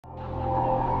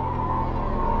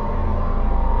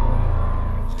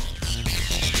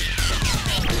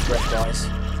breath-wise.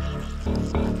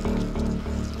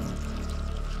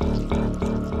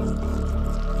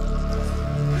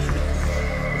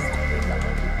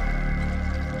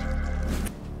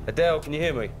 Adele, can you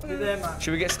hear me? You there, man?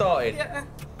 Should we get started? Yeah.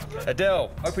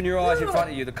 Adele, open your eyes in front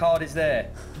of you. The card is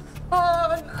there. Oh,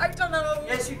 I don't know.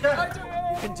 Yes, you can. I don't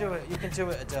know. You can do it. You can do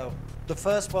it, Adele. The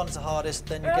first one's the hardest,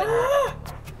 then you get...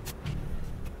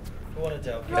 Go on,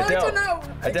 Adele. No, I don't know.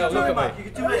 Adele, look at me.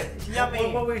 You can do it. It's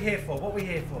yummy. What are we here for? What are we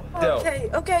here for?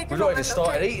 Adele, Okay, we've not even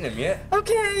started eating them yet.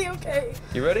 Okay.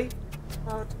 You ready?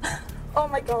 Oh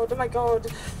my god,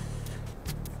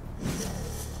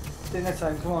 Dinner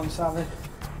time. Come on, Sally.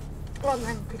 Go on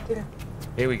then, quickly.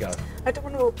 Here we go. I don't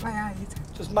want to open my eyes.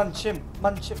 Just munch him.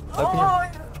 Munch him. Oh,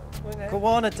 Go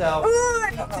on, Adele. oh, I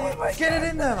need to. Get it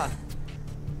in there, man.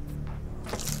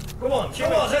 Come on,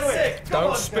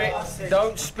 That's it.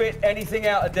 Don't spit anything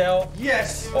out, Adele.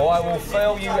 Yes. Or I will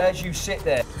fail you as you sit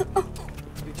there.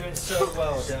 You're doing so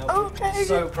well, Adele. Okay.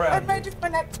 So proud. I'm ready for my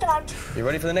next card. You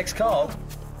ready for the next card?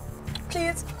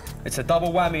 Please. It's a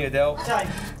double whammy, Adele.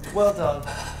 Well done.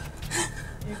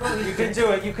 You can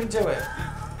do it. You can do it.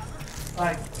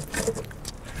 Right.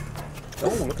 Oh,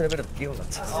 look at a bit of gill.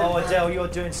 Oh, Adele, you're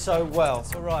doing so well.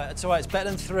 It's all right. It's all right. It's better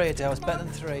than 3, Adele. It's better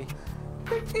than 3.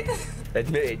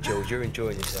 Admit it, George. You're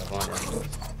enjoying yourself, aren't you?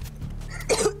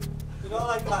 You're all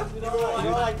right, Mac. You're all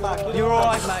right. You're all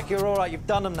right, Mac. You're all right. You've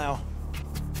done them now.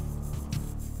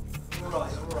 You're all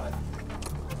right. All right.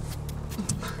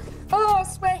 Oh,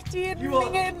 sweaty and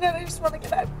ringing, and I just want to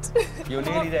get out. You're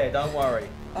nearly there. Don't worry.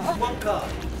 One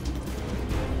card.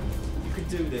 You can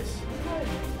do this.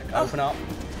 Open up.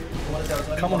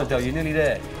 Come on, Adele. You're nearly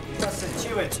there. That's it.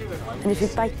 Chew it. And if you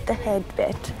bite the head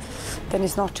bit, then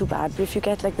it's not too bad. But if you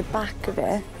get like the back of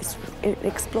it, it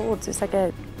explodes. It's like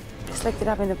they're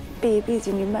having a babies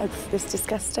in your mouth. It's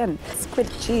disgusting.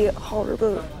 Squidgy,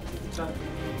 horrible.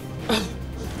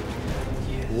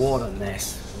 What a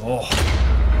mess. Oh.